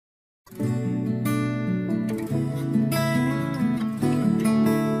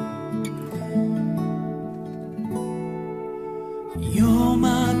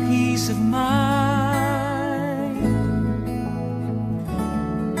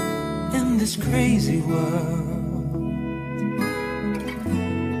this crazy world.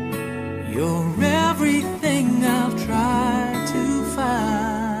 You're everything I've tried to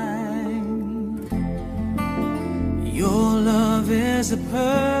find. Your love is a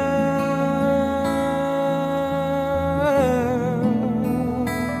pearl.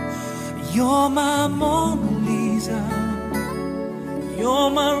 You're my Mona Lisa.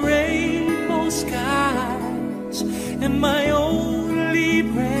 You're my rainbow skies. And my only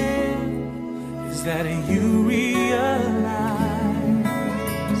prayer is that you realize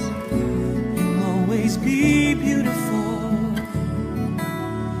you'll always be beautiful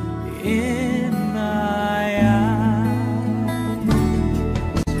in my eyes.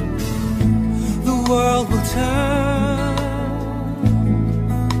 The world will turn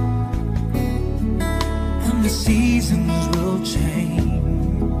and the seasons will change,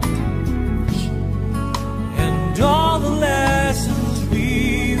 and all the lessons we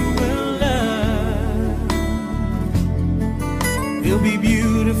will learn will be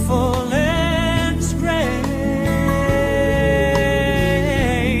beautiful and strange.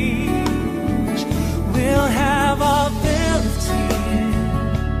 We'll have our fill of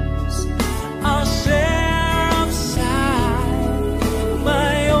tears, our share of sighs.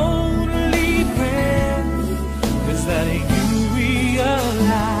 My only prayer is that you realize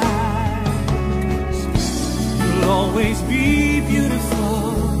you'll always be beautiful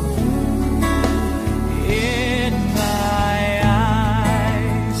in my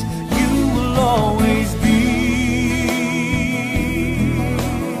eyes. You will always be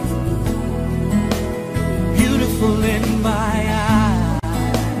beautiful in my eyes.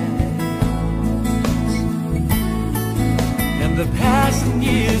 And the passing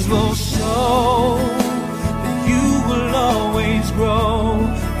years will show that you will always grow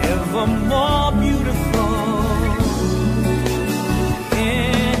ever more beautiful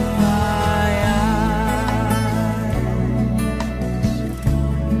in my eyes.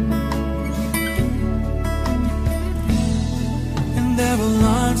 And there are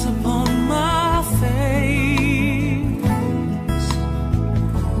lines upon my face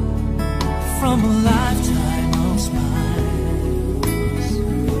from a lifetime of smiles.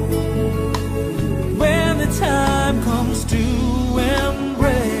 When the time comes to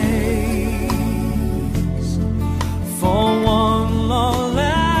embrace for one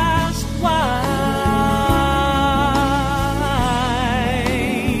last while,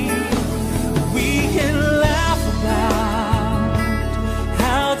 we can laugh about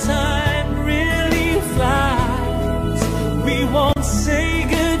how time really flies. We won't say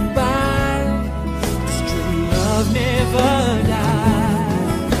goodbye, 'cause true love never dies.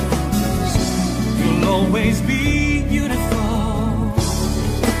 You'll always be beautiful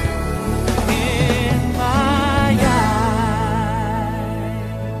in my eyes.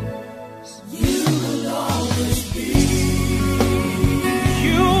 You will always be.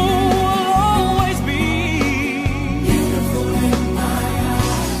 You will always be beautiful in my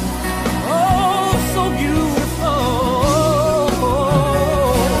eyes. Oh, so beautiful.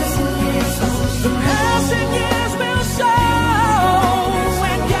 The passing years will show,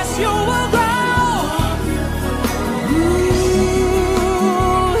 and yes, you will grow. Ooh,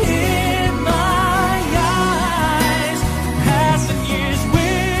 in my eyes, passing years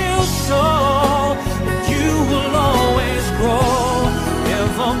will show that you will always grow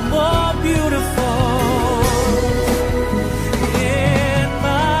ever more beautiful in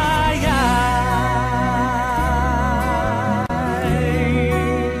my eyes.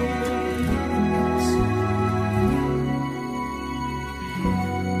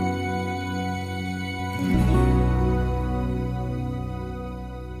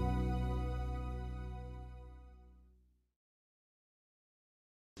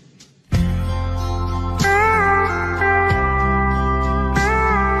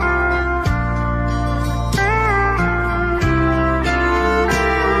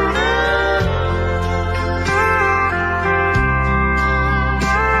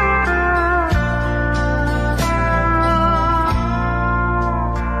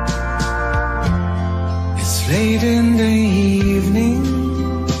 It's late in the evening.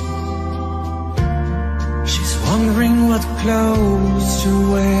 She's wondering what clothes to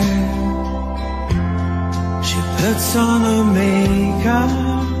wear. She puts on her makeup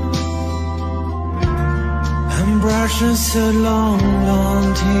and brushes her long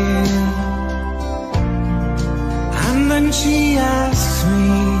blonde hair. And then she asks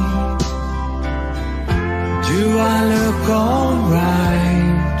me, do I look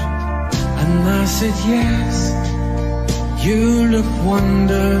alright? And I said yes, you look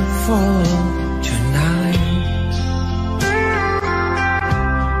wonderful tonight.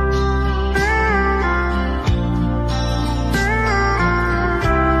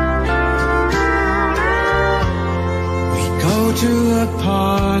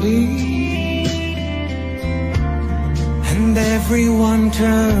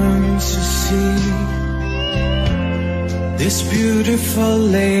 turns to see this beautiful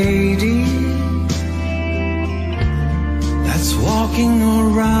lady that's walking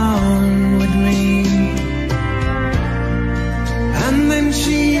around with me. And then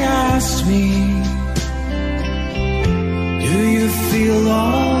she asked me, do you feel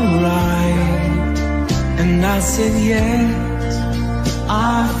alright? And I said yes,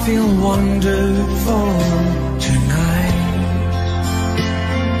 I feel wonderful tonight.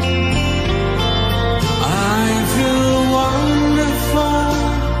 I feel wonderful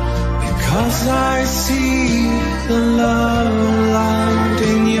because I see the love light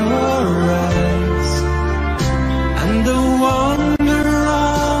in your eyes, and the wonder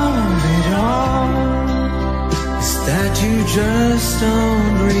of it all is that you just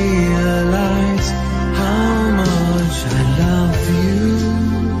don't realize how much I love you.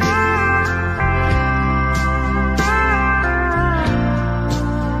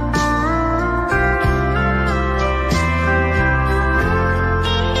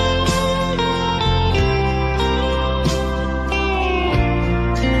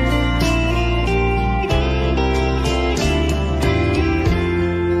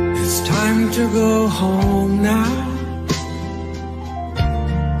 To go home now,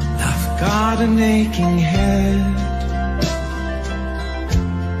 I've got an aching head,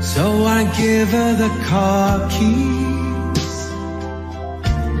 so I give her the car keys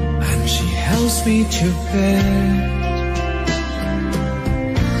and she helps me to bed.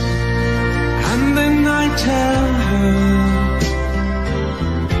 And then I tell her,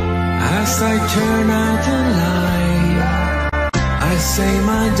 as I turn out the light, I say,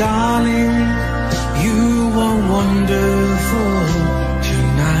 my darling, you are wonderful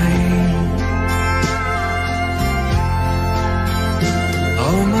tonight.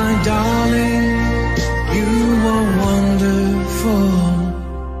 Oh, my darling, you are wonderful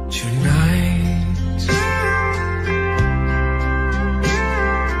tonight.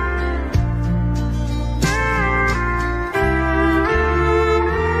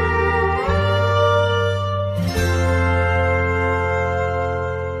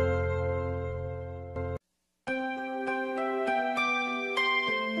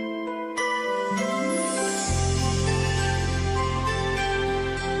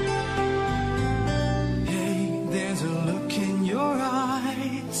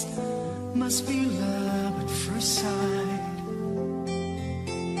 Must be love at first sight.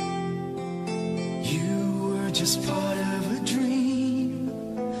 You were just part of a dream,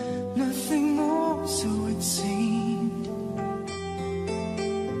 nothing more, so it seemed.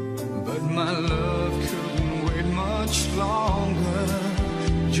 But my love couldn't wait much longer.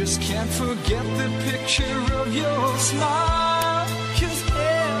 Just can't forget the picture of your smile. 'Cause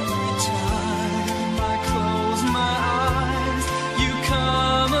every time I close my eyes, you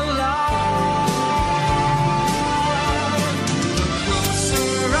come alive.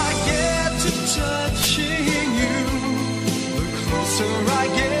 Touching you, the closer I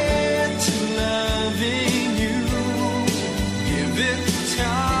get to loving you. Give it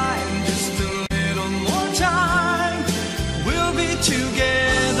time, just a little more time. We'll be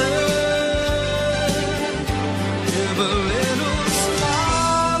together. Give a little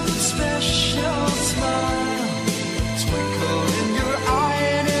smile, a special smile, twinkle in your eye,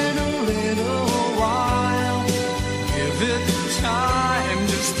 and in a little while, give it time,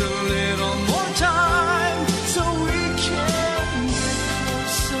 just a little more time, so we can get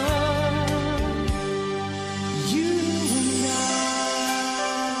closer, you and I.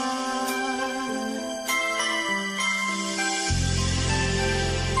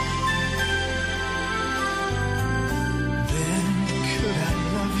 Then could I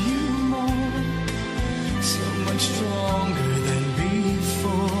love you more, so much stronger than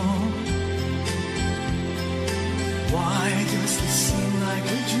before? Why does this seem like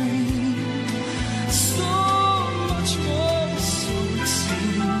a dream? So much more, so it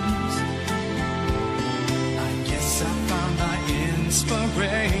seems. I guess I found my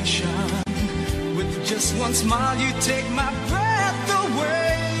inspiration. With just one smile you take my breath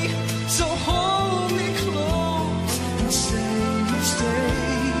away. So hold me close and say you'll stay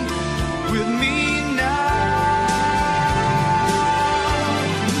with me now.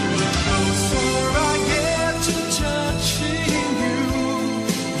 The closer I get to touching you,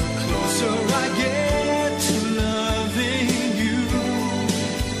 the closer I get to loving you.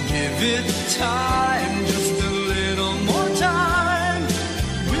 Give it time, just a little more time.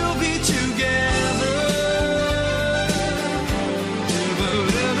 We'll be together. Give a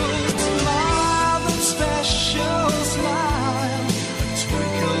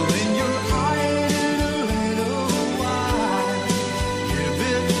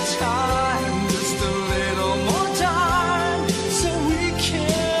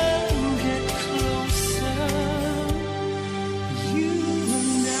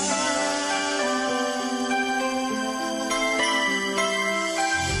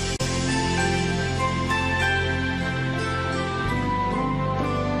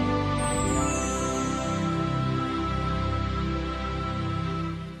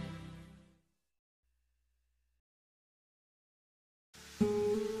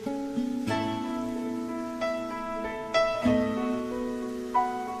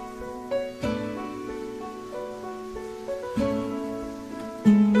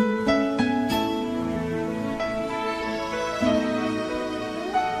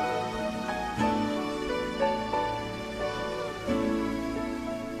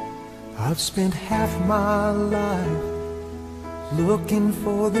I've spent half my life looking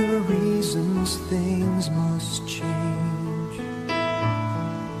for the reasons things must change,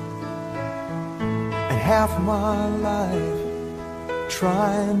 and half my life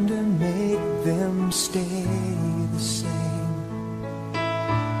trying to make them stay the same.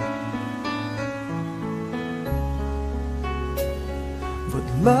 But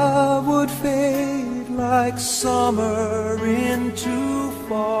love would fade like summer into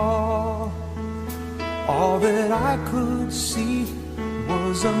fall. All that I could see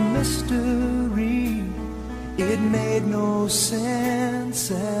was a mystery. It made no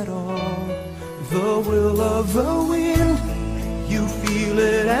sense at all. The will of the wind, you feel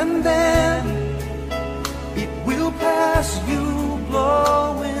it and then it will pass you,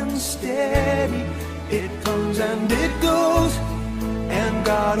 blowing steady. It comes and it goes, and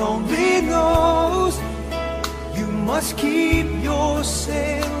God only knows. You must keep your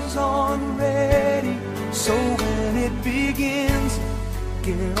sails on ready, so when it begins,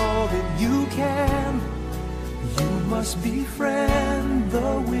 get all that you can. You must befriend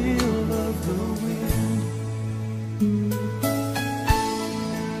the will of the wind.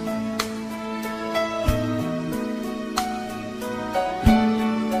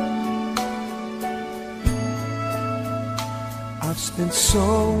 I've spent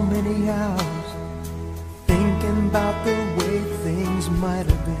so many hours thinking about the way things might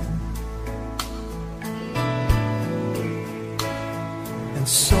have been, and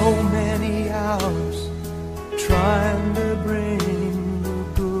so many hours trying to bring the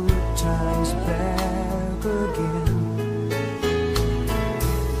good times back again.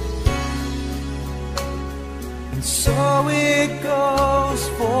 And so it goes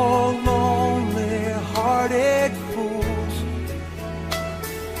for lonely hearted fools.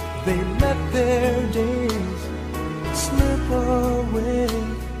 They let their days slip away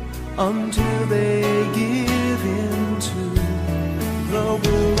until they give in to the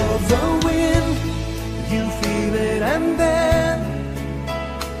will of the wind. You feel it and then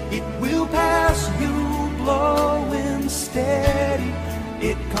it will pass you, blowing steady.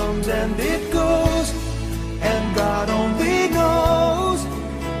 It comes and it goes, and God only knows.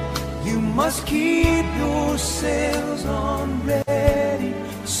 You must keep your sails on ready,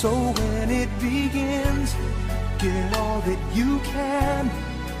 so when it begins, get all that you can.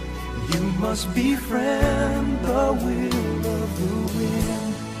 You must befriend the will of the wind.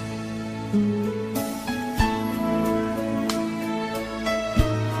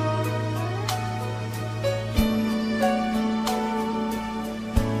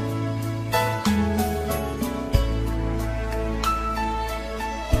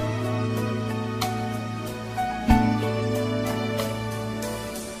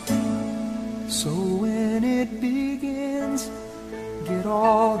 So when it begins, get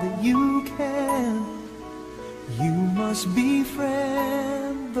all that you can. You must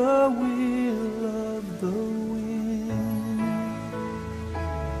befriend the will of the wind.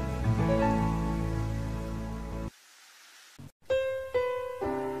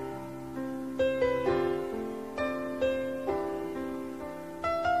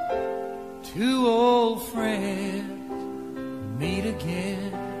 Two old friends meet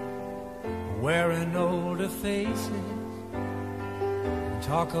again, wearing older faces,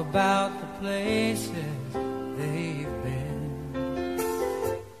 talk about the places they've been.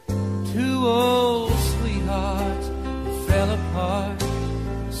 Two old sweethearts who fell apart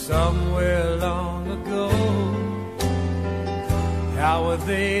somewhere long ago. How were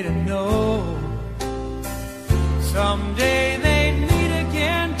they to know someday they'd meet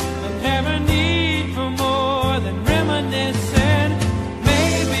again and have a need for more than reminiscing?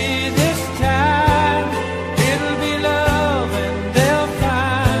 Maybe this time it'll be love and they'll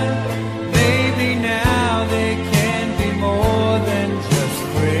find. Maybe now they can be more than just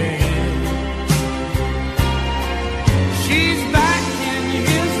friends. She's back in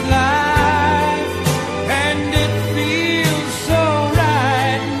his life and it feels so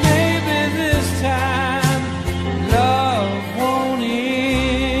right. Maybe this time love won't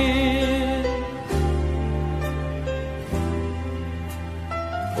end.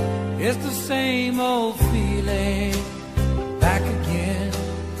 It's the same old feeling back again.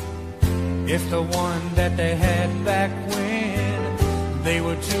 It's the one that they had back when they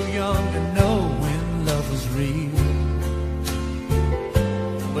were too young to know when love was real.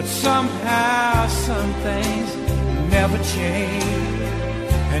 But somehow some things never change,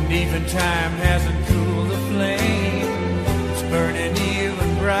 and even time hasn't cooled the flame. It's burning even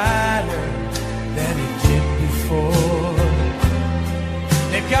brighter than it did before.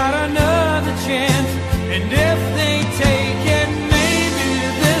 They've got another chance, and if they take it, maybe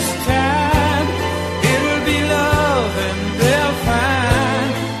this time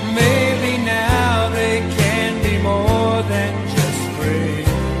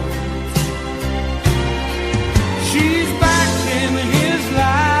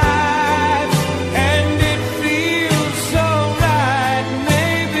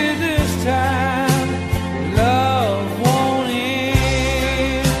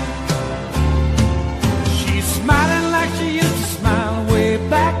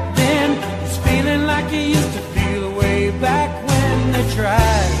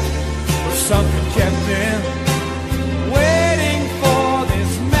kept been waiting for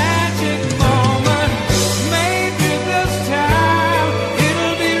this magic moment. Maybe this time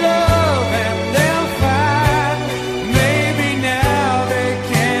it'll be love and they'll find. Maybe now they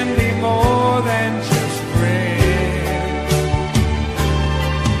can be more than just friends.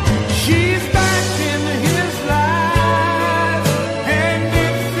 She's back in his life and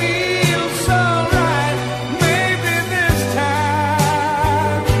it feels so right. Maybe this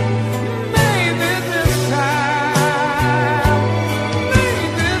time, maybe this time,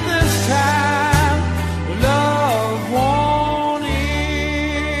 maybe this time, love won't end.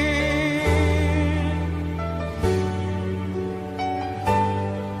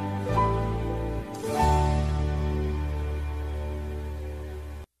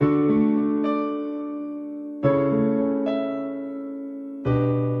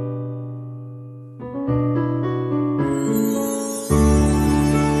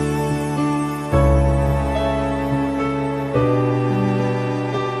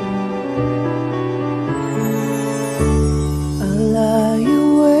 I lie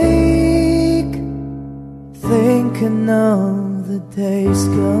awake, thinking of the days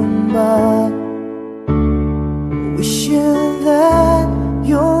gone by, wishing that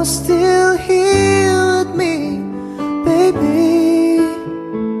you're still here with me, baby.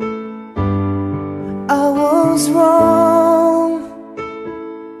 I was wrong,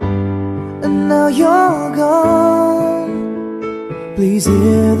 and now you're gone. Please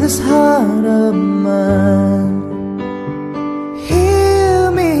hear this heart of mine.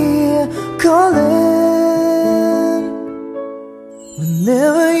 Hear me calling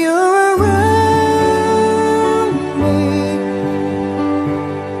whenever you're around me.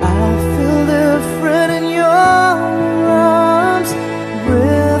 I feel different in your arms,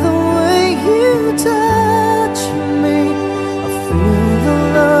 with the way you touch me. I feel the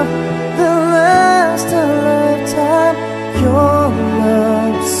love that lasts a lifetime. Your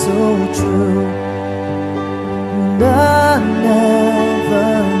love so true. And I never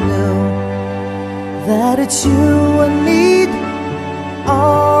knew that it's you I need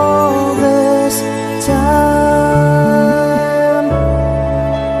all this time.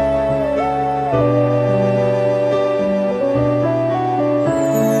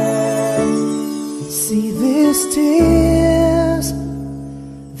 See these tears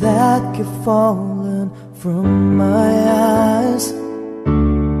that keep falling from my eyes,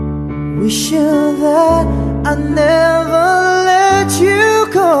 wishing that I never let you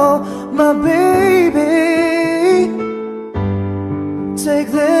go, my baby. Take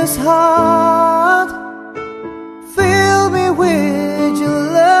this heart, fill me with your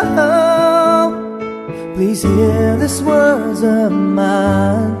love. Please hear these words of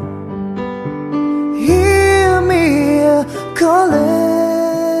mine. Hear me calling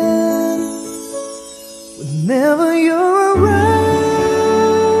whenever you're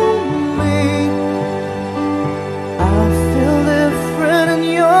around me. I feel different in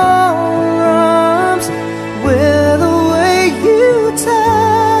your arms, with the way you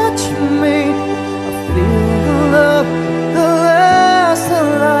touch me. I feel the love that lasts a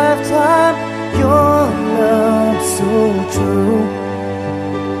lifetime. Your love so true.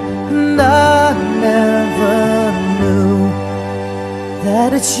 And I never knew that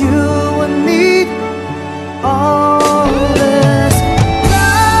it's you I need all this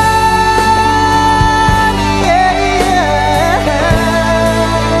time,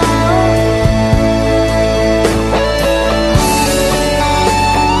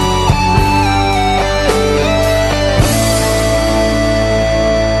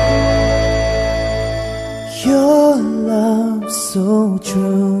 Your love so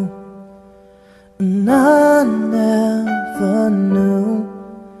true. And I never knew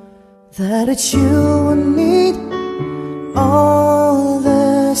that it's you I need all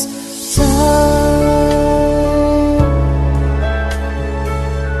this time.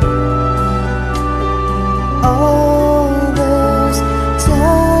 All this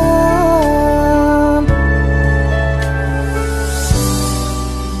time.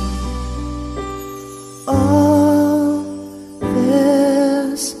 All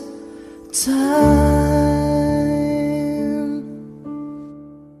this time.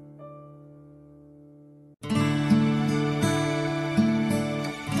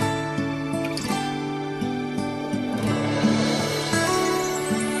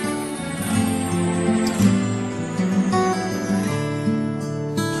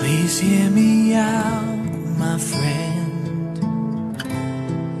 Please hear me out, my friend.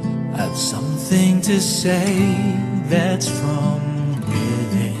 I've something to say that's from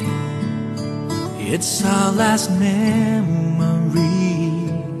within. It's our last memory,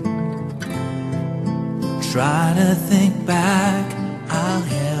 Try to think back, I'll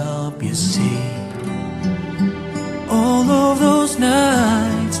help you see all of those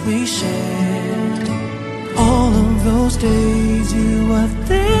nights we shared, all of those days you were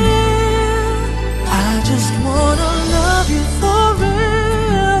there. I just wanna love you forevermore,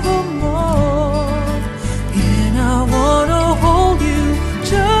 and I wanna hold you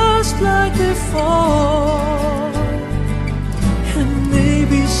just like before. And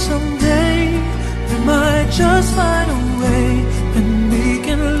maybe someday we might just find a way, and we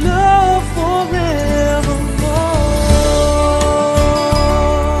can love forevermore.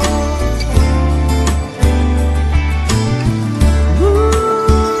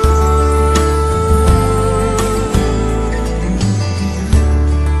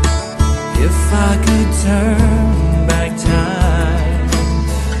 If I could turn back time,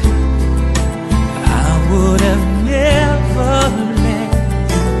 I would have never let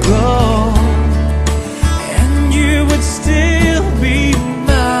you go, and you would still be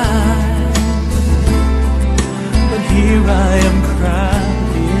mine. But here I am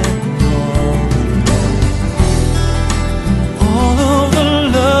crying all alone. All of the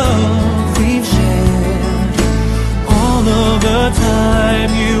love we've shared, all of the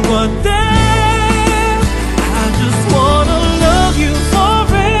time you were there. I just wanna love you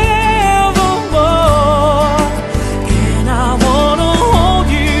forevermore, and I wanna hold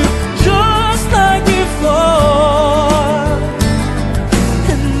you just like before.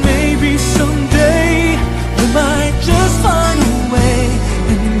 And maybe someday we might just find a way,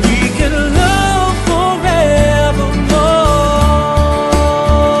 and we can love forevermore.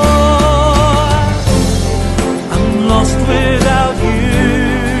 I'm lost without you.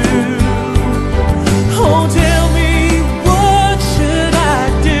 Oh, tell me, what should I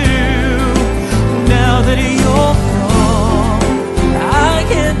do now that you're gone? I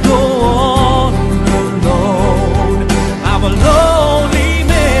can't go on alone. I'm a lonely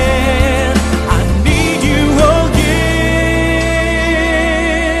man. I need you again.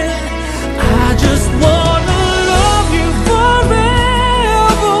 I just wanna love you forevermore,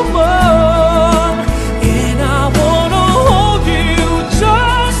 and I wanna hold you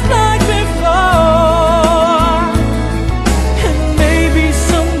just like before. And maybe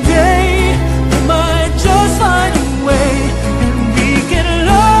someday we might just find a way, and we can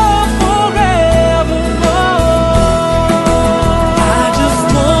love forevermore. I just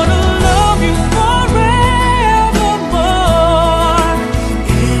wanna love you forevermore,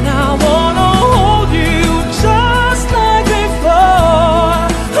 and I wanna hold you just like before.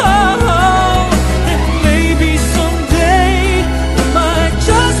 Oh, and maybe someday we might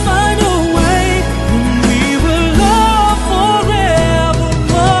just find a way, and we will love forevermore.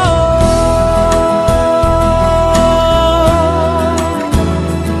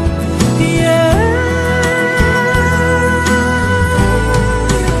 Yeah.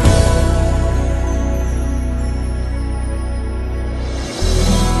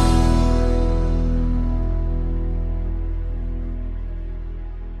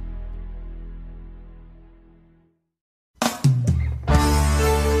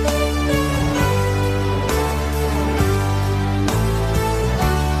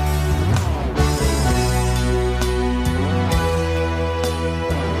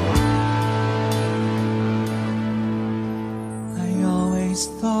 I always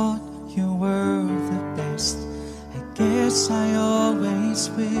thought you were the best. I guess I always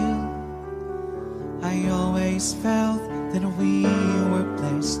will. I always felt that we were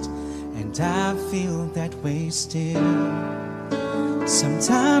blessed, and I feel that way still.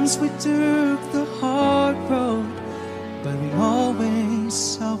 Sometimes we took the hard road, but we always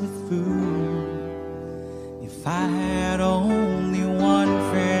saw it through. If I had only one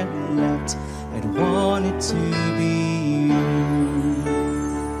friend left, I'd want it to be you.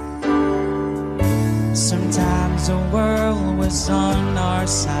 Sometimes the world was on our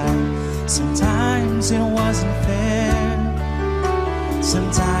side, sometimes it wasn't fair.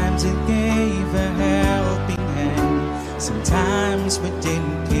 Sometimes it gave a helping hand, sometimes we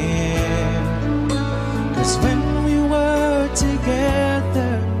didn't care. 'Cause when we were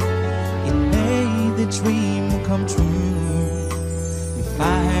together, it made the dream come true. If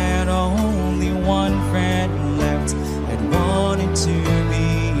I had only one friend left, I'd want it to be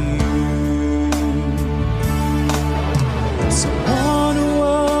you. Someone who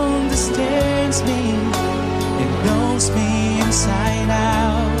understands me and knows me inside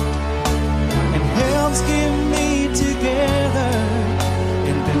out, and helps keep me together,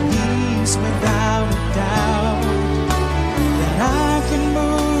 and believes without a doubt that I can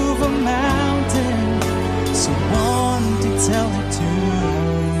move a mountain. Someone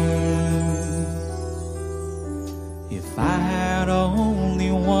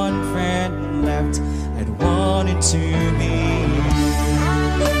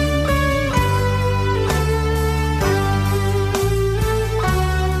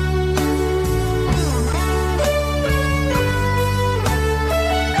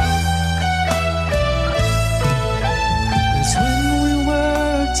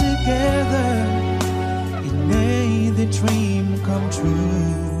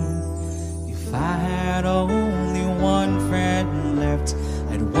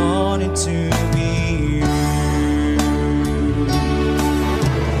I'd wanted to be you.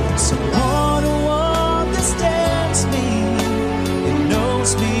 Someone who understands me and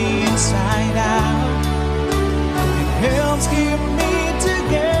knows me inside out, and helps keep me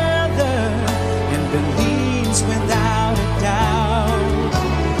together and believes without a doubt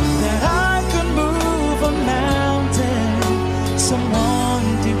that I could move a mountain. Someone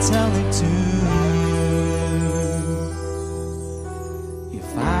to tell it to. If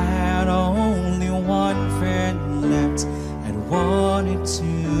I had only one friend left, I'd want it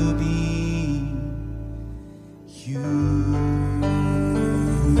to be you.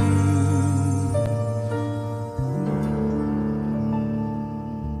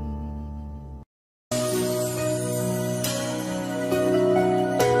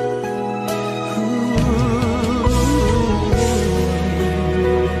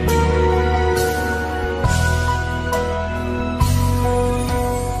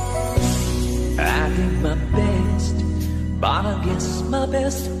 But I guess my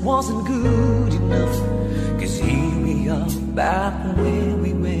best wasn't good enough, 'cause here we are back where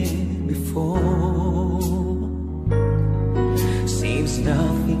we were before. Seems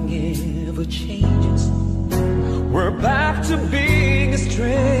nothing ever changes. We're back to being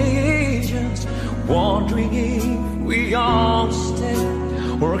strangers, wondering if we all stay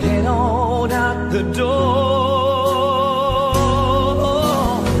or get on out the door.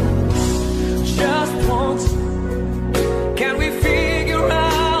 Just once, can we figure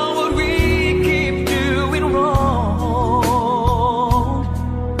out what we keep doing wrong?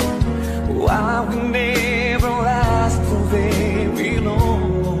 Why we never last for very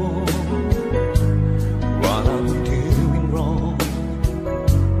long? What are we doing wrong?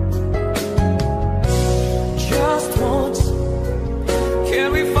 Just once, can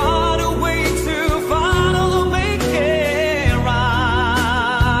we find a way to finally make it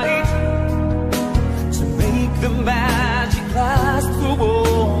right? To make the magic last for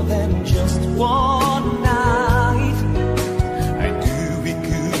more than just one night. I knew we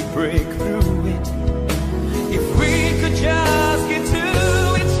could break through it if we could just get to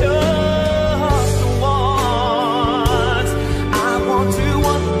it just once. I want to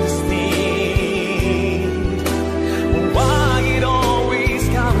understand why it always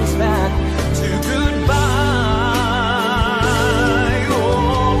comes back to goodbye. Oh,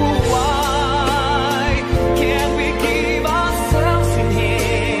 why can't we keep ourselves in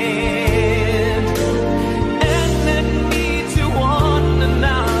hand and admit to one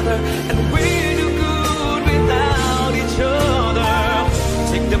another, and we do good without each other?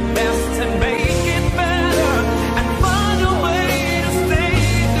 Take the best and make it better, and find a way to stay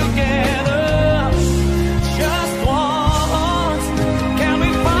together. Just once, can we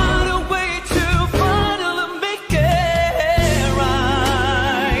find a way to finally make it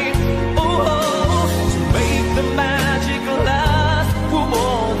right? Oh, to make the magic last for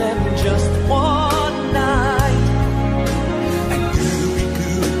more than just one night. I knew we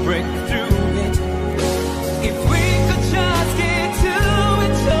could break through it if we could just get to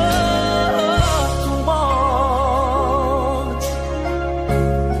it just once.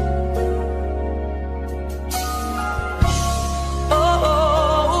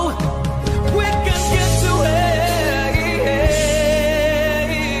 Oh, we can get to it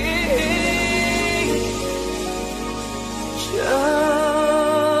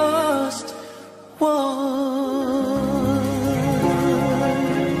just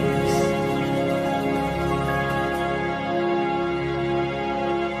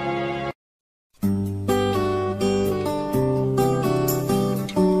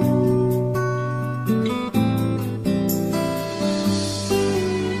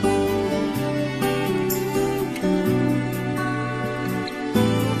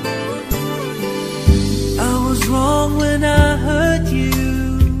I was wrong when I hurt you.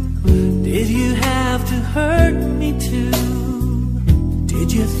 Did you have to hurt me too?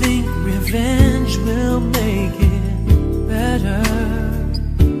 Did you think revenge will make it better?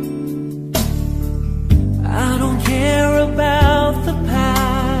 I don't care about the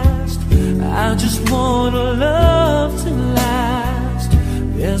past, I just want a love to last.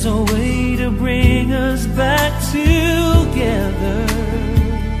 There's a way to bring us back together.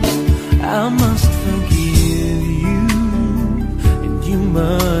 I must forgive you, and you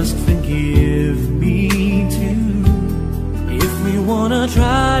must forgive me too. If we wanna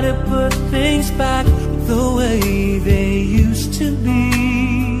try to put things back the way they used to be,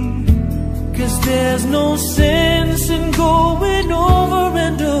 'cause there's no sense in going over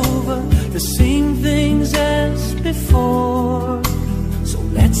and over the same things as before. So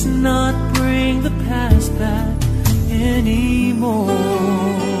let's not bring the past back anymore.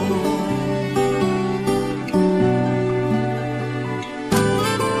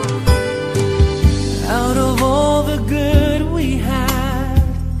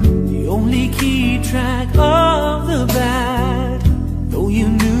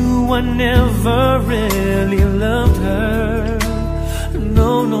 I never really loved her.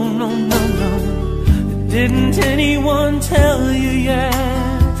 No, no, no, no, no. Didn't anyone tell you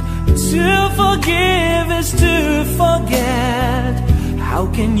yet? To forgive is to forget. How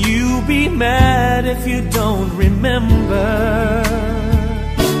can you be mad if you don't remember?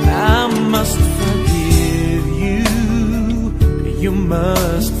 I must forgive you. You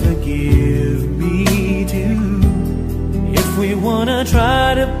must forgive me too. If we wanna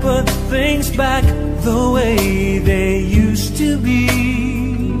try to put things back the way they used to be.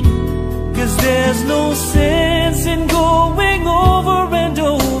 'Cause there's no sense in going over and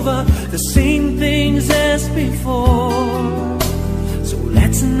over the same things as before. So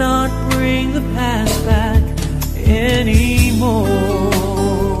let's not bring the past back anymore.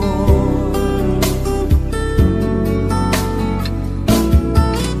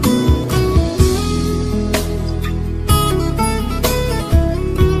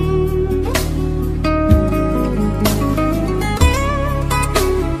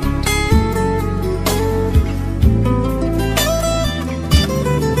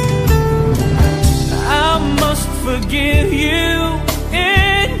 Forgive you,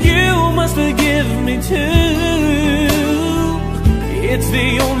 and you must forgive me too. It's the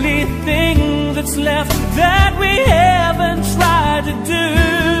only thing that's left that we haven't tried to do.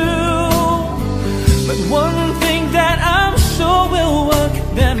 But one thing that I'm sure will work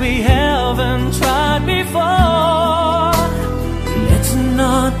that we haven't tried before. Let's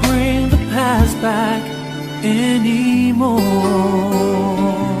not bring the past back anymore.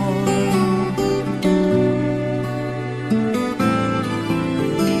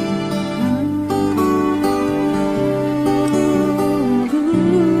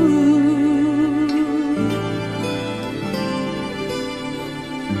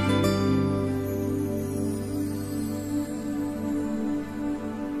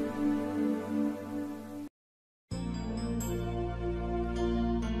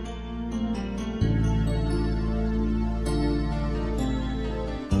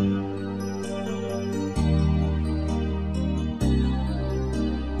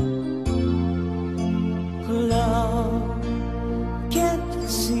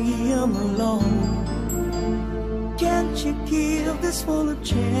 This one a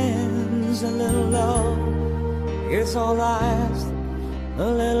chance, a little love is all I ask, a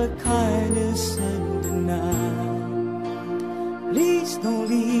little kindness and deny. Please don't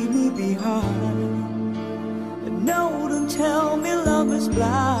leave me behind, and no, don't tell me love is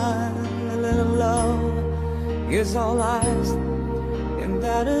blind. A little love is all I ask, and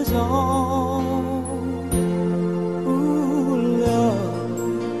that is all. Ooh, love,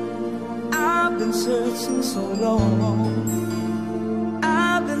 I've been searching so long,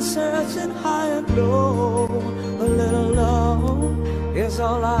 searching high and low. A little love is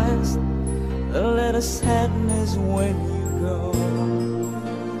all I ask, a little sadness when you go.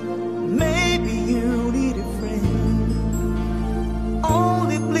 Maybe you need a friend,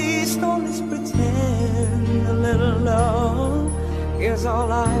 only please don't just pretend. A little love is all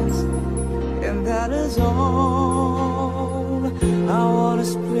I ask, and that is all. I wanna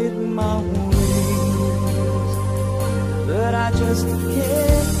split my wings, but I just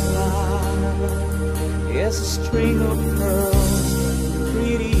can't fly. It's a string of pearls,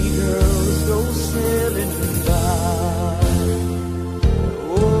 pretty girls go sailing by.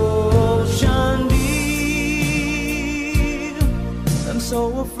 Oh, Shandy, I'm so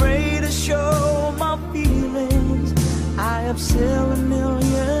afraid to show my feelings. I have sailed a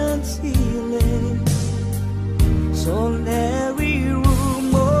million ceilings, so every room,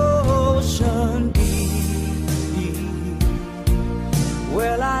 oh, Shandy,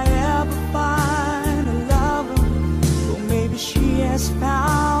 will I ever find a lover? Or maybe she has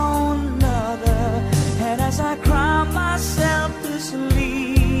found another. And as I cry myself to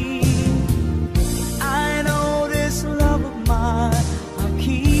sleep, I know this love of mine I'll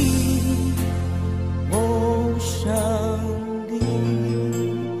keep. Oh, Shandy.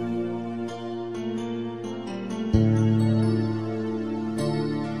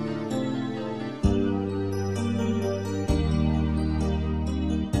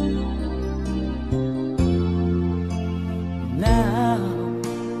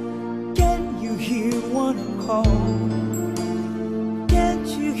 Can't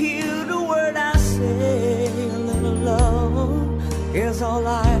you hear the word I say? A little love is all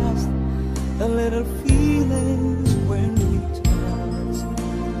I ask, a little feelings when we touch.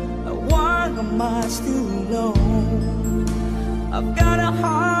 Why am I still alone? I've got a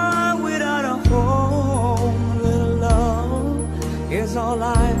heart without a home. A little love is all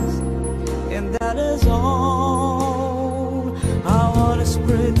I ask, and that is all. I wanna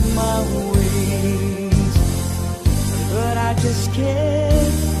spread my wings, but I just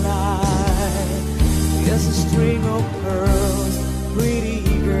can't fly. Just a string of pearls, pretty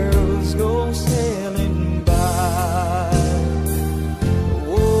girls go sailing by.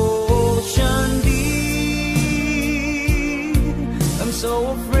 Ocean deep, I'm so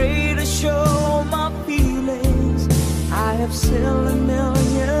afraid to show my feelings. I have sailed a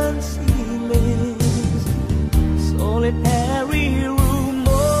million ceilings, solitary room,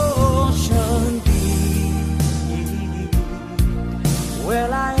 ocean deep.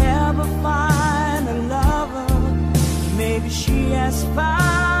 Will I ever find a lover? Maybe she has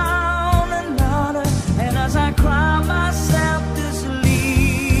found another. And as I cry myself to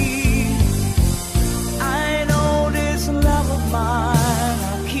sleep, I know this love of mine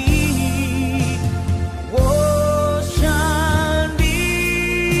I'll keep. Ocean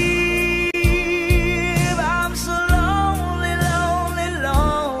deep, I'm so lonely, lonely,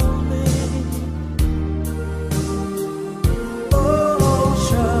 lonely.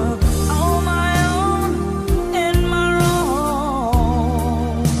 Ocean, on my own, in my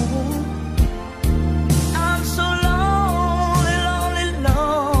wrong. I'm so lonely, lonely,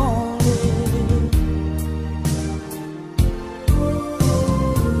 lonely.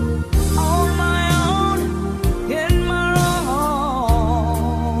 On my own, in my wrong.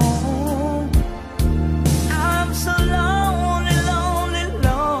 I'm so lonely, lonely,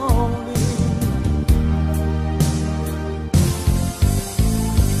 lonely.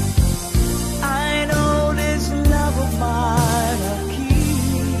 I know this love of mine I'll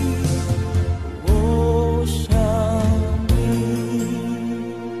keep. Ocean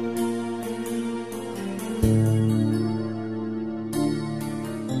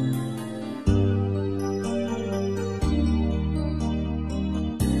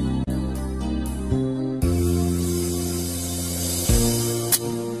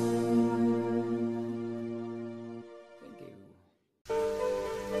Thank you.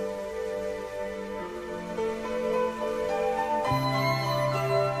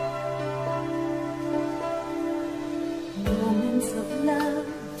 Moments of love,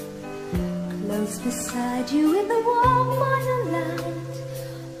 close beside you in the warm firelight,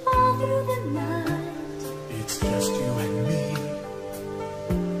 all through the night. It's just you and me,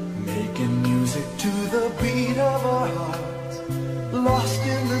 making music to the beat of our hearts, lost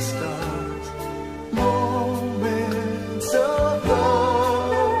in the stars. Moments of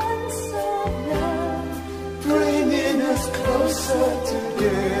love, Moments of love, bringing us closer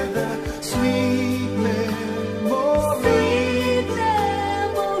together. Sweet memories,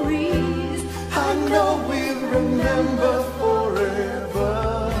 memories. I know we'll remember forever.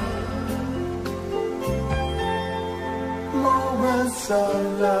 Moments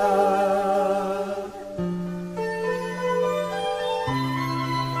of love.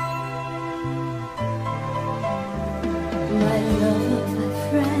 My love, my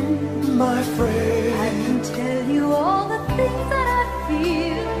friend, My I friend, can tell you all the things that I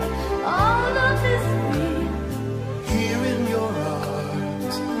feel. All of this real. here in your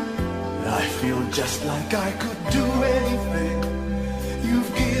arms, I feel just like I could do anything.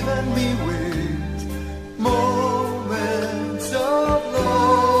 You've given me wings. Moments of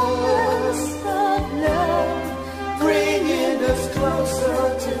love, Moments of love, bringing us closer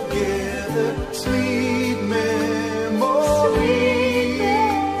together. Sweet memories,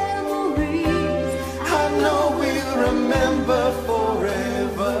 memories. I know we'll remember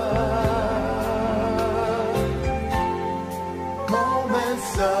forever.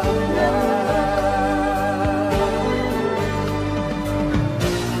 Moments of love.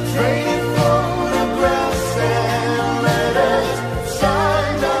 Trading photographs and letters,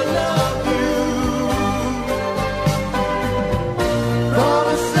 signed I love you.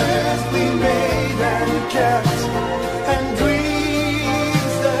 Promises we made and kept, and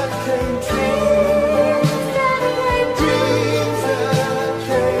dreams that came true. Dreams that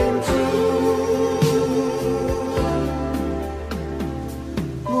came true.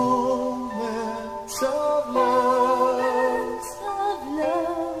 Moments of love, Of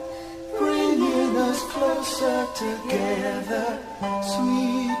love, bringing us closer together.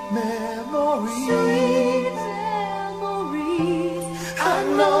 Sweet memories, memories. I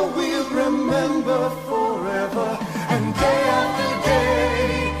know we'll remember forever. And day after day,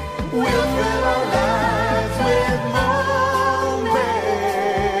 we'll fill our lives with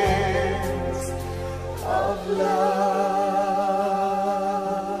moments of love.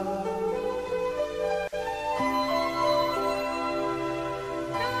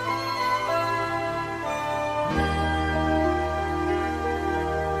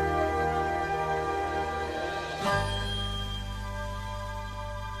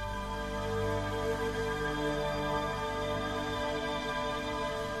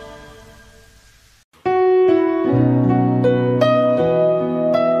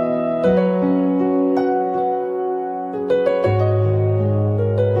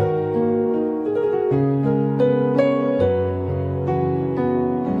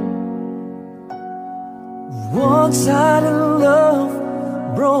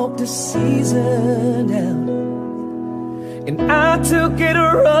 walked the season out, and I took it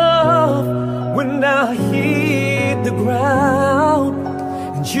rough when I hit the ground.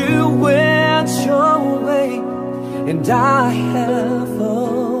 And you went your way, and I have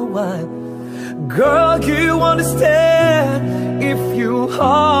a while. Girl, you understand if your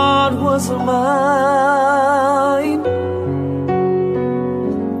heart was mine.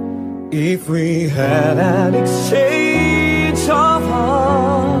 If we had an exchange of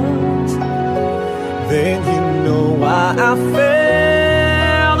hearts, then you know why I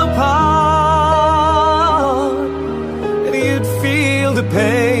fell apart. And you'd feel the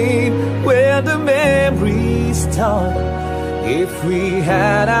pain where the memories start. If we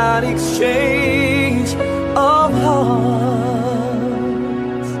had an exchange of hearts.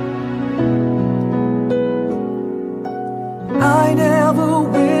 I never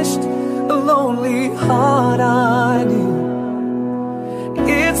wished a lonely heart I knew.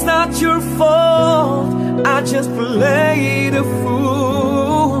 It's not your fault, I just played a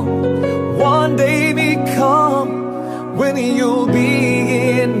fool. One day may come when you'll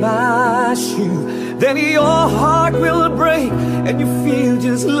be in my shoes. Then your heart will break and you feel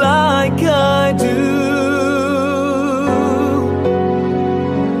just like I do.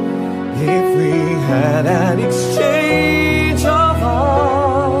 If we had an exchange of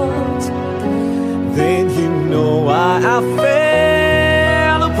hearts, then you know why I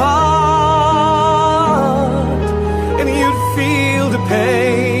fell apart. And you'd feel the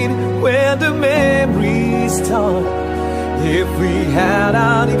pain when the memories start. If we had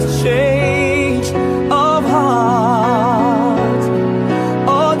an exchange of hearts.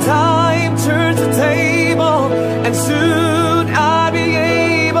 Oh, time turns the table, and soon I'll be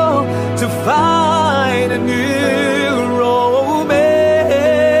able to find a new romance.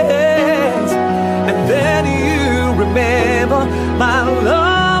 And then you remember my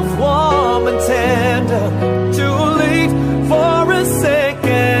love, warm and tender, too late for a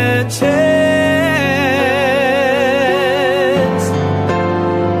second chance.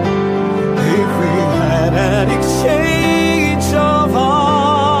 If we had an exchange of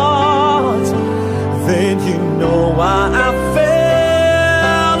hearts, then you know why I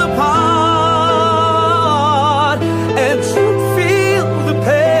fell apart. And you feel the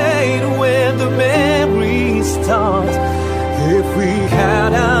pain when the memories start. If we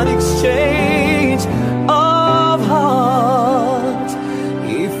had an exchange of hearts,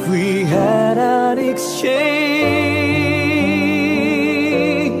 if we had an exchange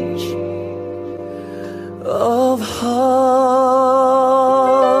of hearts.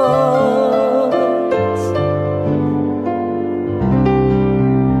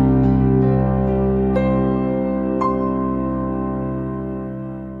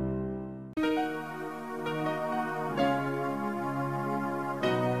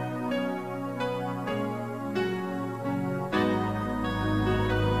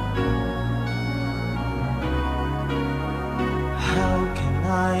 How can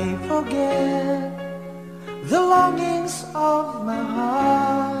I forget the longings of my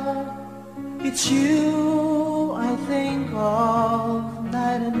heart? It's you I think of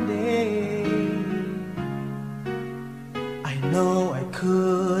night and day. I know I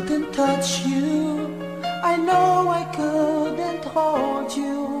couldn't touch you, I know I couldn't hold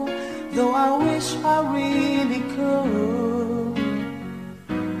you, though I wish I really could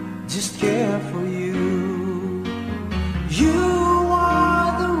just care for you. You are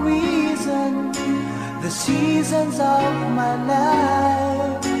the reason, the seasons of my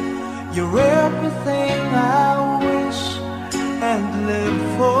life. You're everything I wish and live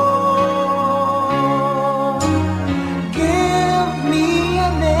for. Give me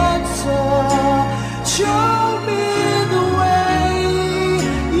an answer, show me the way.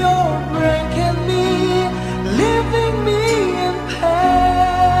 You're breaking me, leaving me in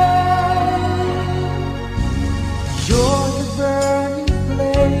pain. You're the burning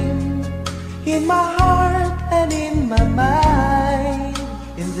flame in my heart and in my mind.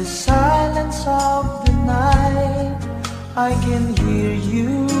 In the silence of the night, I can hear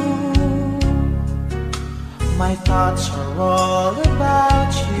you. My thoughts are all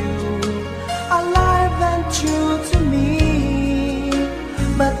about you, alive and true to me.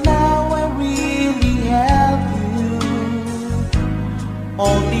 But now I really have you,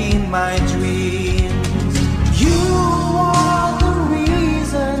 only in my dreams. You are the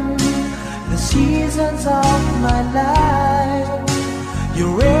reason, the seasons of my life.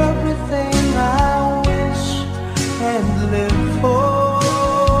 You're everything I wish and live for.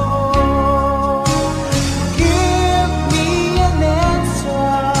 Give me an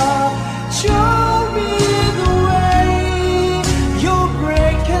answer, show me the way. You're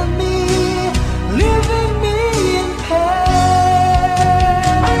breaking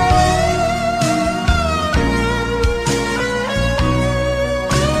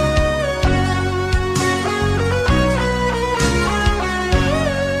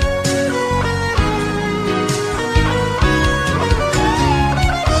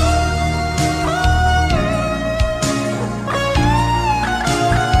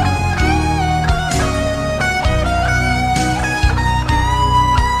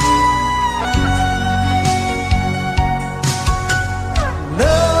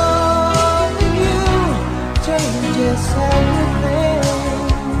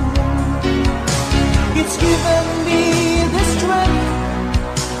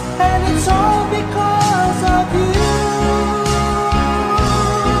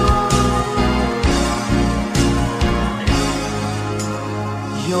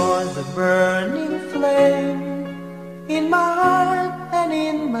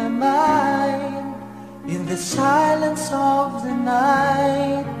silence of the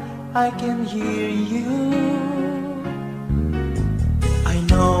night, I can hear you. I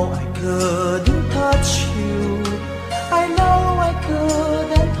know I couldn't touch you, I know I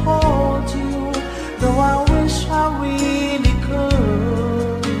couldn't hold you, though I wish I really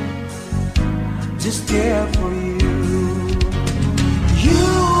could just care for you. You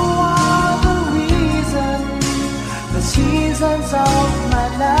are the reason, the seasons of my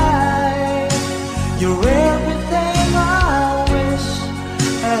life. You're everything I wish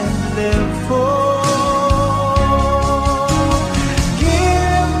and live for.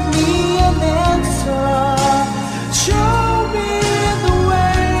 Give me an answer, show me the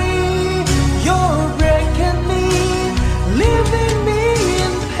way. You're breaking me, leaving me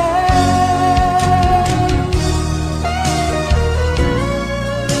in pain.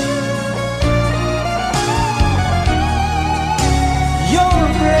 You're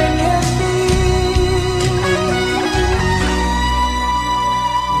breaking me,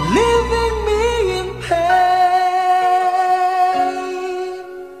 leaving me in pain.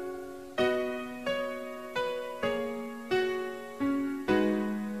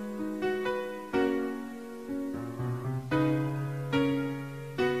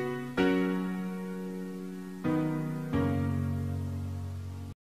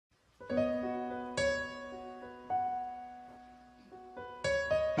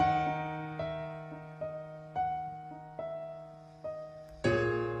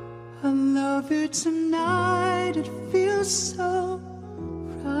 I love you tonight, it feels so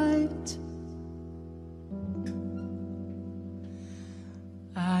right.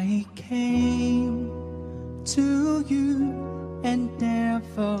 I came to you and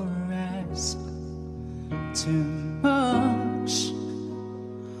never asked too much,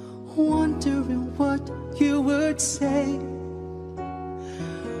 wondering what you would say,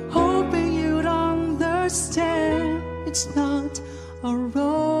 hoping you'd understand it's not a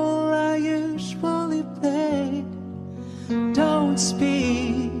role I usually play. Don't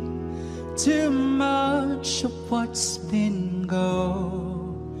speak too much of what's been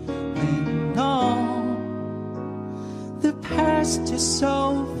going on. The past is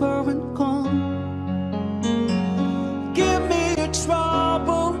over and gone. Give me a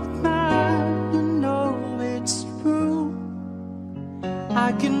troubled mind, you know it's true.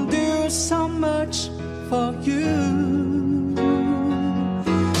 I can do so much for you.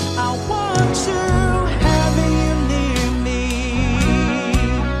 I want you, having you near me,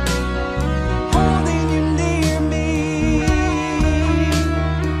 holding you near me.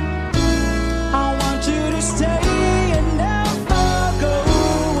 I want you to stay and never go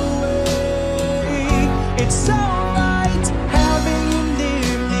away. It's alright having you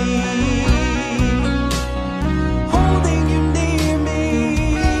near me, holding you near me.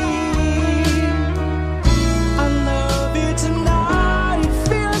 I love you tonight, it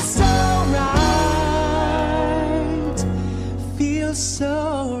feels so right, feels so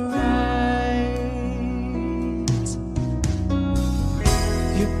right.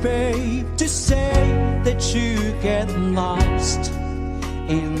 You babe to say that you get lost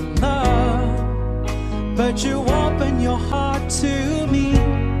in love, but you open your heart to me.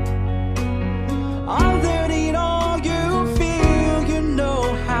 Underneath all you feel, you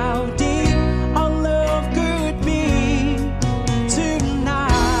know how deep our love could be.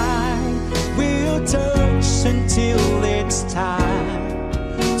 Tonight we'll touch until it's time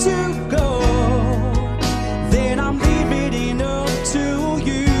to go. Then I'm leaving it up to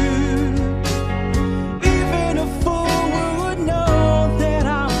you. Even a fool would know that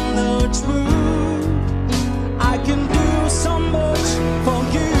I'm the truth. I can do so much for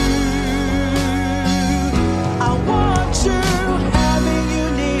you. I want you, having you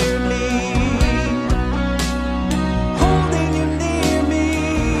near me, holding you near me.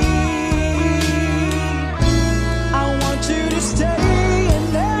 I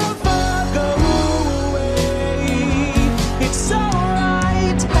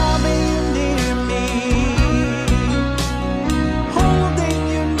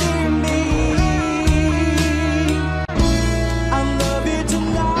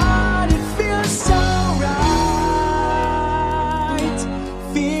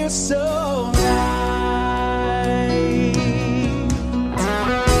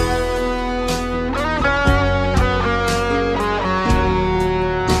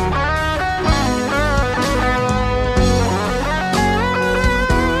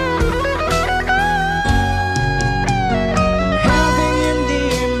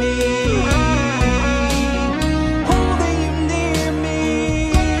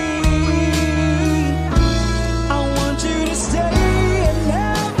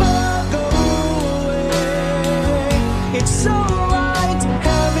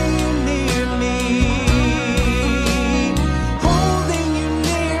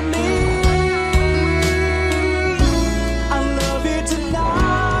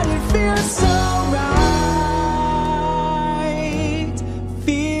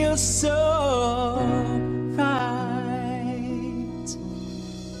feels so right.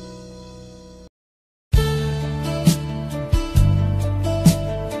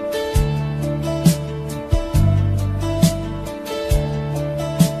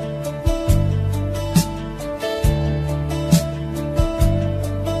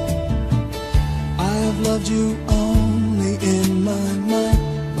 I have loved you only in my mind,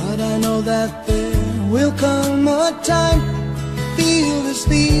 but I know that there will come a time, feel this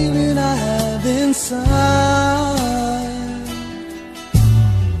feeling I have inside.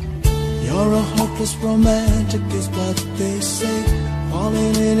 You're a hopeless romantic is what they say,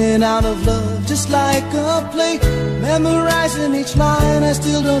 falling in and out of love just like a play, memorizing each line. I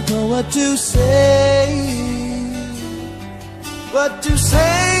still don't know what to say. What to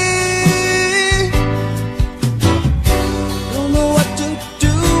say? Don't know what to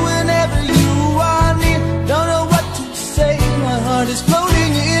do whenever you are near. Don't know what to say. My heart is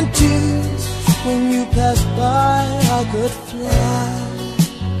floating in tears. When you pass by, I could fly.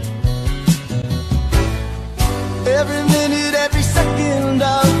 Every minute, every second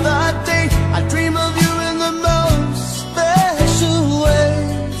of the day, I dream of you in the most special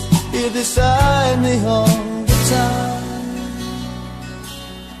ways. You're beside me all the time,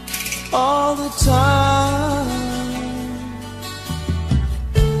 all the time.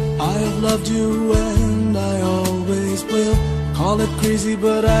 I have loved you and I always will. Call it crazy,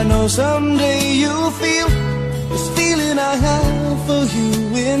 but I know someday you'll feel this feeling I have for you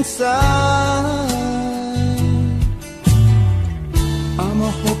inside. I'm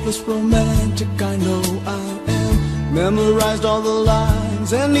a hopeless romantic, I know I am. Memorized all the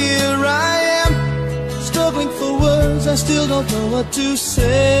lines, and here I am, struggling for words. I still don't know what to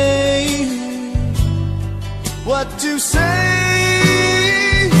say. What to say?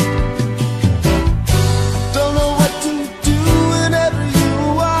 Don't know what to do whenever you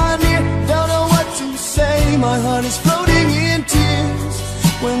are near. Don't know what to say. My heart is floating in tears.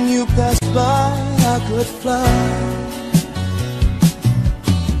 When you pass by, I could fly.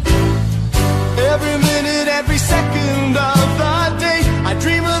 Every minute, every second of the day, I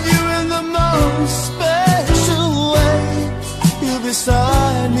dream of you in the most special way. You're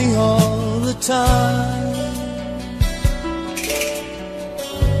beside me all the time,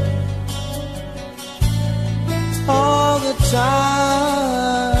 all the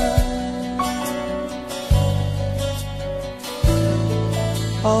time,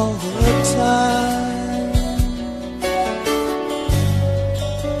 all the time.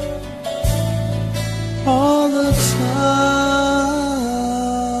 All the time.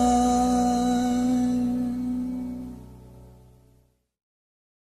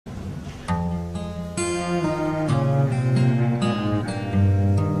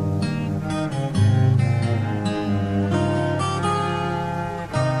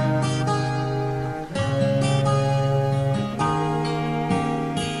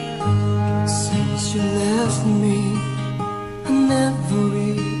 Since you left me, I never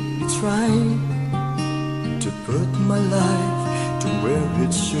really tried to put my life to where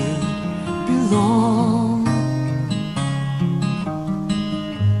it should belong.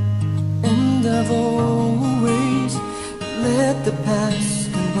 And I've always let the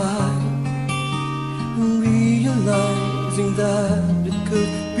past go by, realizing that it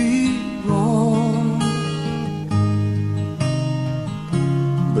could be wrong.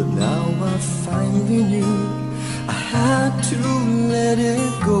 But now I finally knew I had to let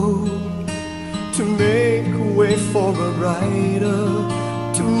it go, to make way for a brighter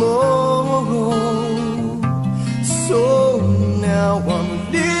tomorrow. So now I'm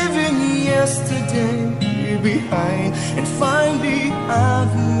leaving yesterday behind, and finally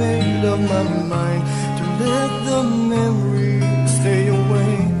I've made up my mind to let the memories stay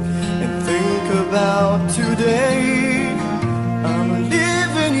away and think about today. I'm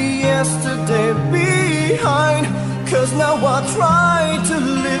leaving yesterday behind, 'cause now I try to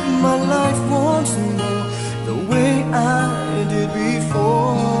live my life once more the way I did before.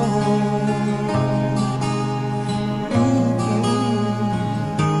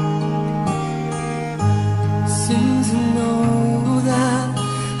 Since I know that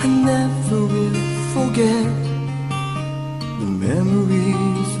I never will forget the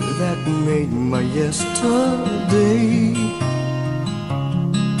memories that made my yesterday,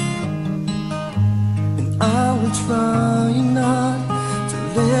 I will try not to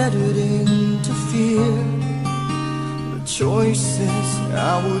let it interfere the choices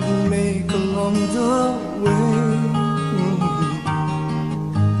I would make along the way.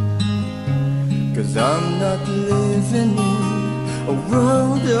 'Cause I'm not living in a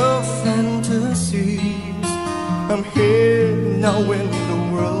world of fantasies. I'm here now in the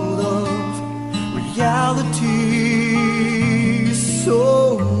world reality. So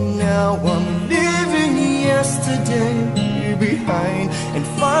now I'm leaving yesterday behind and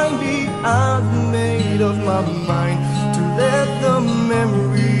finally I've made up my mind to let the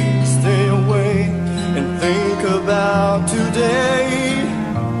memories stay away and think about today.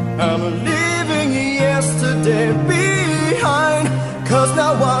 I'm leaving yesterday behind, 'cause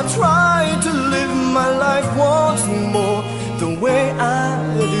now I try to live my life once more the way I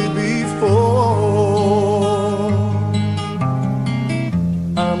did before.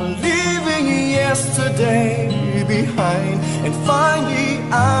 I'm leaving yesterday behind and finally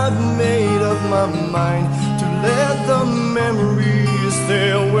I've made up my mind to let the memories stay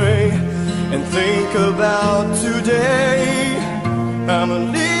away and think about today. I'm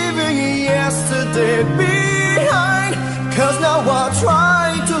leaving yesterday behind, 'cause now I try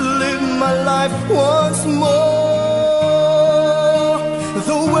to live my life once more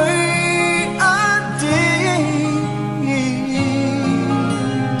the way I did.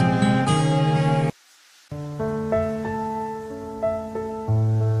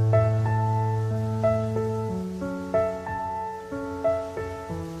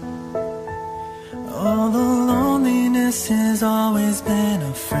 All the loneliness has always been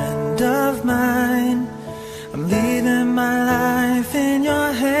a friend of mine. I'm leaving my life in your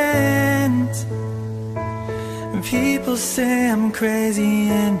hands. And people say I'm crazy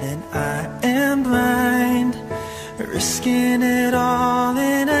and that I am blind, risking it all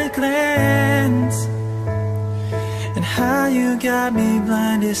in a glance. And how you got me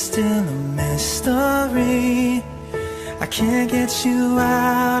blind is still a mystery. I can't get you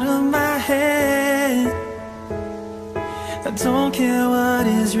out of my head. I don't care what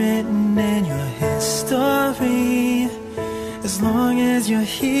is written in your history, as long as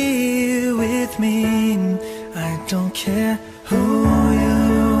you're here with me. I don't care who you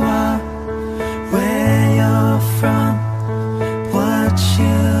are, where you're from, what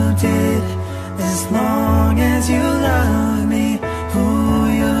you did, as long as you love me. Who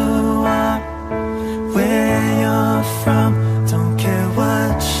you are, where you're from, don't care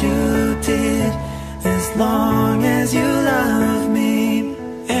what you did, as long as you love me.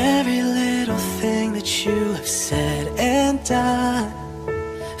 Every little thing that you have said and done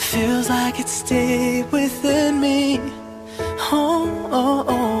feels like it stayed within me. Oh, oh,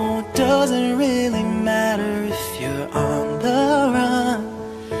 oh, doesn't really matter if you're on the run.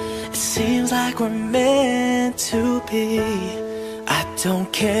 It seems like we're meant to be. I don't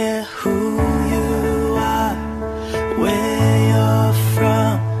care who you are, where you're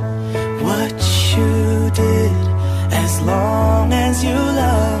from, what you did, as long as you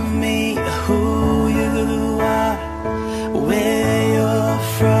love me. Who you are, where you're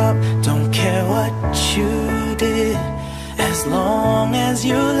from, don't care what you did, as long as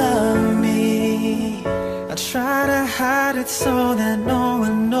you love me. I try to hide it so that no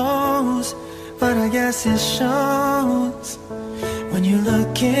one knows, but I guess it shows when you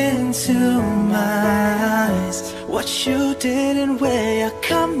look into my eyes, what you did and where you're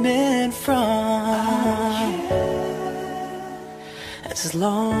coming from. As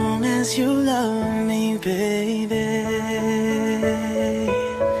long as you love me, baby.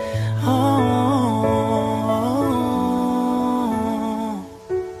 Oh,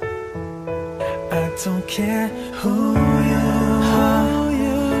 I don't care who you are,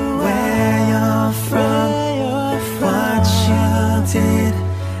 where you're from, what you did,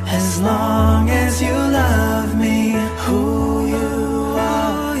 as long as you love me. Who you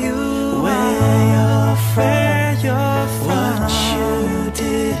are, where you're from, what you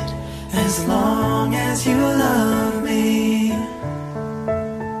did, as long as you love me.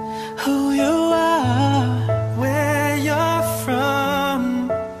 Who you are, where you're from,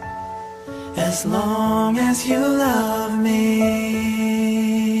 as long as you love me.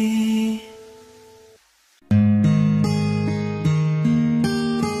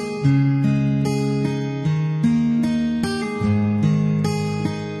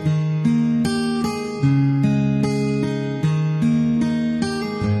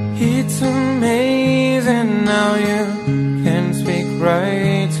 It's amazing how you can speak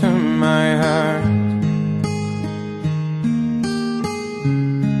right to my heart.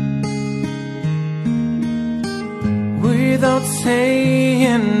 Without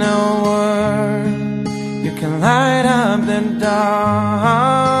saying a word, you can light up the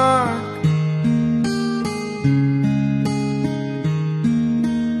dark.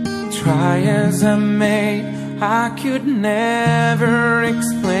 Try as I may, I could never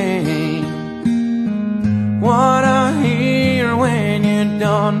explain what I hear when you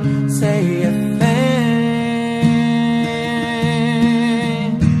don't say a thing.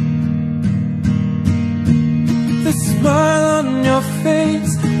 your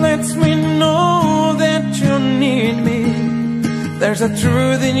face lets me know that you need me. There's a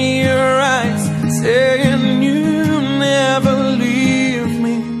truth in your eyes saying you never leave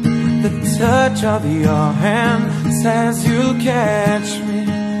me. The touch of your hand says you'll catch me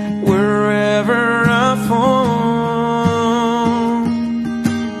wherever I fall.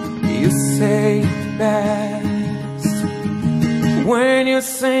 You say it best when you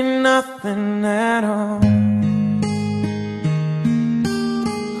say nothing at all.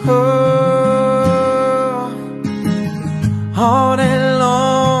 Oh, all day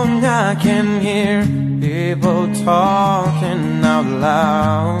long I can hear people talking out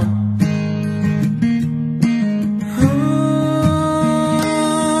loud.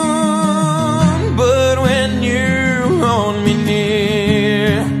 But when you hold me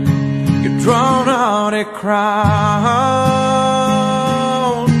near, you drown out a crowd.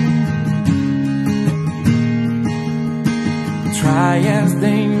 Try as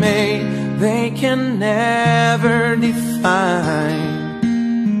they may, they can never define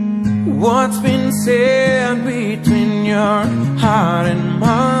what's been said between your heart and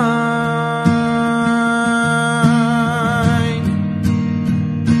mine.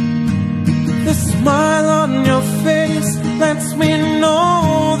 The smile on your face lets me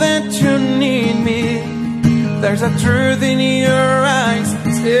know that you need me. There's a truth in your eyes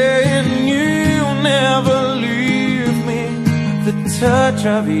saying you'll never leave me. The touch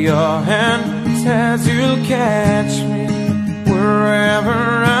of your hand says you'll catch me wherever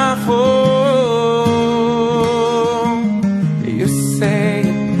I fall. You say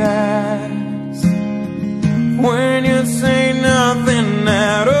it best when you say nothing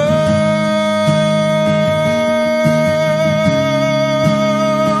at all.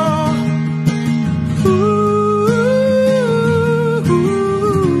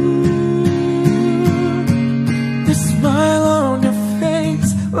 The smile on your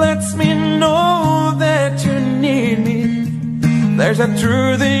face lets me know that you need me. There's a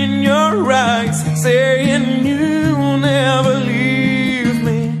truth in your eyes saying you'll never leave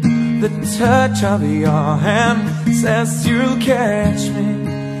me. The touch of your hand says you'll catch me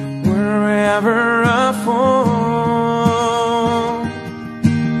wherever I fall.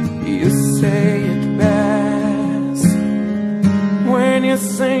 You say it best when you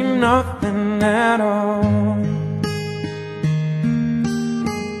say nothing at all.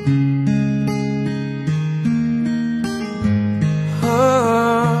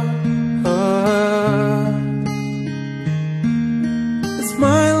 The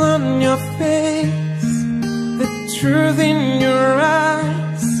smile on your face, the truth in your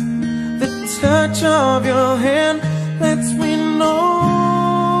eyes, the touch of your hand lets me know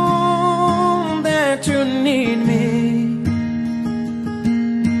that you need me.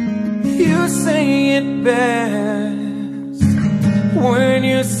 You say it best when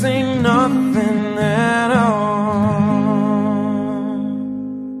you say nothing at all.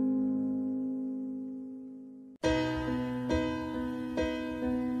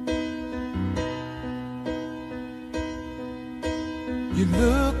 You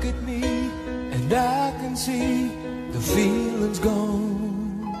look at me and I can see the feeling's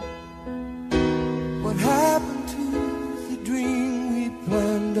gone. What happened to the dream we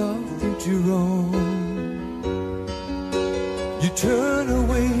planned our future on? You turn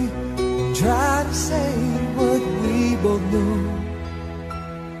away and try to say what we both know,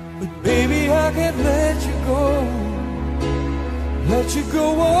 but baby I can't let you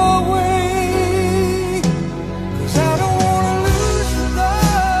go away. 'Cause I don't wanna lose your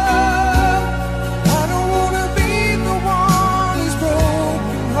love. I don't wanna be the one who's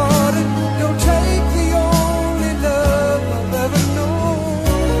broken hearted. Don't take the only love I've ever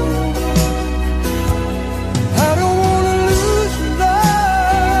known. I don't wanna lose your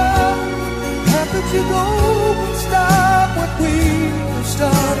love. How could you go and stop what we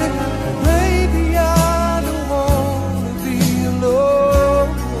started? Maybe I don't wanna be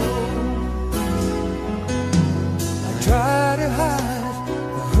alone. I try to hide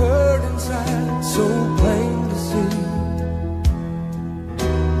the hurt inside, so plain to see.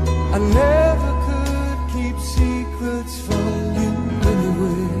 I never could keep secrets from you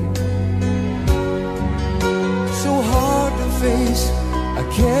anyway. So hard to face, I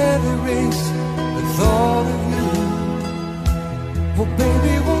can't erase the thought of you. Oh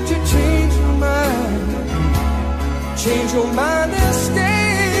baby, won't you change your mind? Change your mind and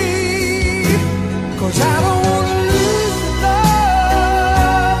stay. 'Cause I don't wanna lose the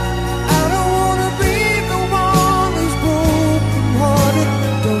love. I don't wanna be the one who's broken hearted.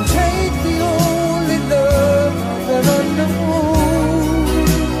 Don't take the only love I've ever known.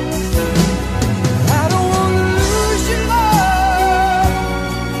 I don't wanna lose your love.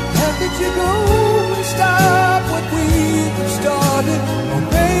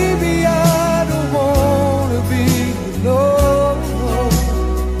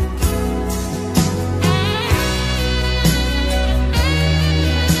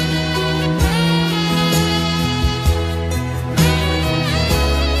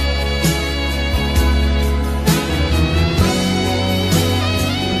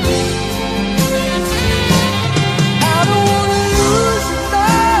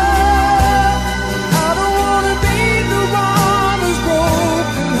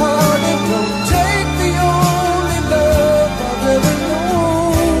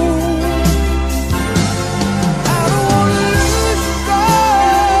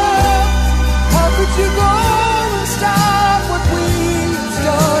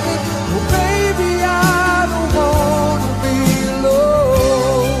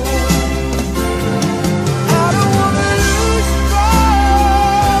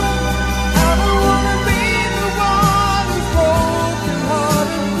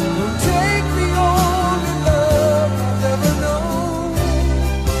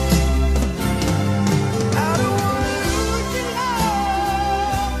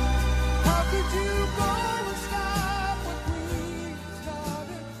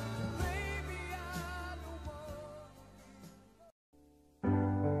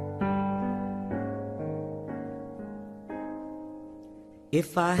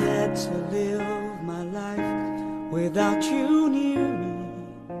 If I had to live my life without you near me,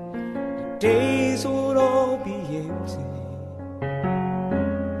 the days would all be empty.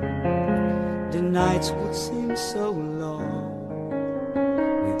 The nights would seem so long.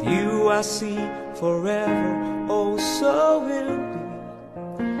 With you I see forever, oh so empty.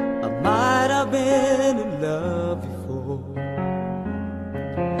 I might have been in love before, I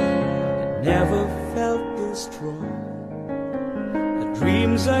never felt this strong. Our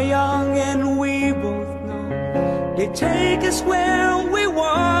dreams are young and we both know they take us where we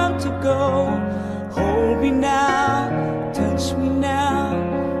want to go. Hold me now, touch me now,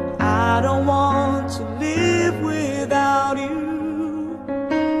 I don't want to live without you.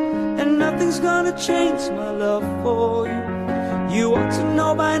 And nothing's gonna change my love for you. You ought to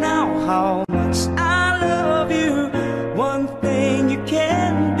know by now how much I love you. One thing you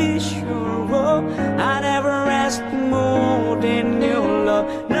can be sure of, I never asked more than your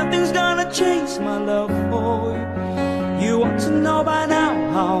love. Nothing's gonna change my love for you. You ought to know by now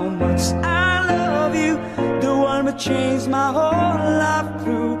how much I love you. The one that changed my whole life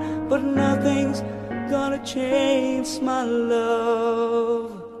through. But nothing's gonna change my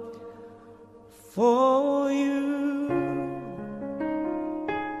love for you.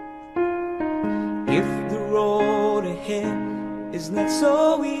 If the road ahead is not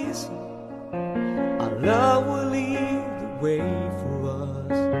so easy, our love will lead the way for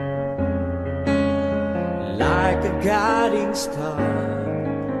us. Like a guiding star,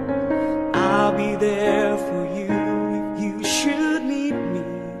 I'll be there for you if you should need me.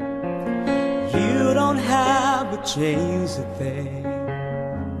 You don't have to change a thing.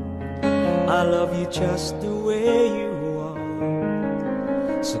 I love you just the way you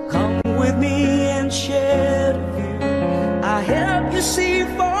are. So come with me and share the view. I help you see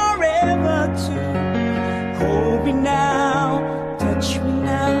forever too. Hold me now, touch me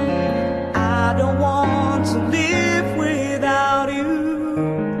now, I don't want to live without you.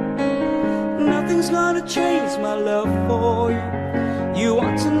 Nothing's gonna change my love for you. You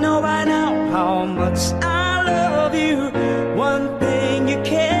ought to know by now how much I love you. One thing you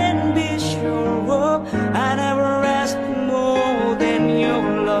can be sure of, I never asked for more than your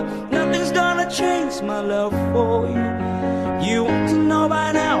love. Nothing's gonna change my love for you. You ought to know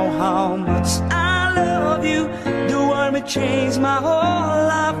by now how much I love you. The one that changed my whole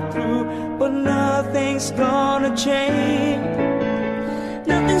life through. But nothing's gonna change.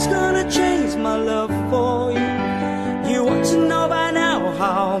 Nothing's gonna change my love for you. You ought to know by now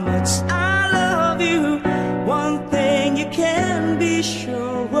how much I love you. One thing you can be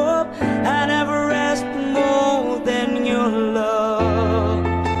sure of, I never asked for more than your love.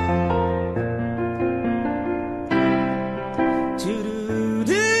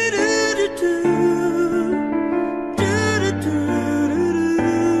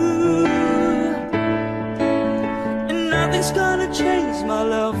 And nothing's gonna change my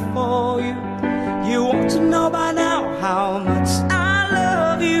love for you. You ought to know by now how much I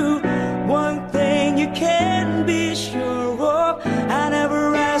love you. One thing you can be sure of, I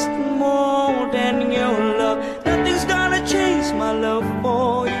never asked for more than your love. Nothing's gonna change my love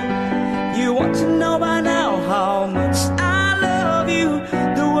for you. You ought to know by now how much I love you.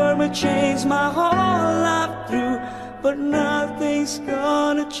 The word will change my whole life through. But nothing's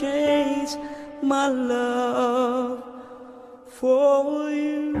gonna change my love for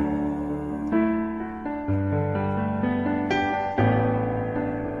you.